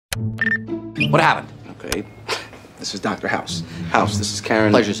What happened? Okay, this is Dr. House. House, this is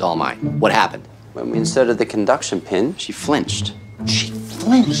Karen. Pleasure's all mine. What happened? When we inserted the conduction pin, She flinched. She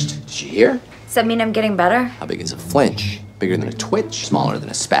flinched. Did you hear? Does that mean I'm getting better? How big is a flinch? Bigger than a twitch? Smaller than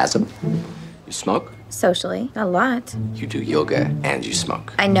a spasm? You smoke? Socially, a lot. You do yoga and you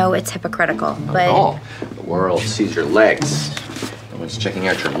smoke. I know it's hypocritical, but Oh, the world sees your legs. No one's checking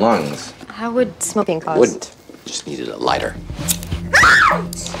out your lungs. How would smoking cause? Wouldn't. Just needed a lighter.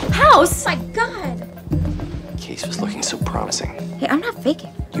 House! My God! Case was looking so promising. Hey, I'm not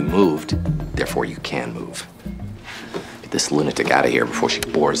faking. You moved, therefore you can move. Get this lunatic out of here before she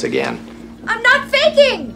bores again. I'm not faking!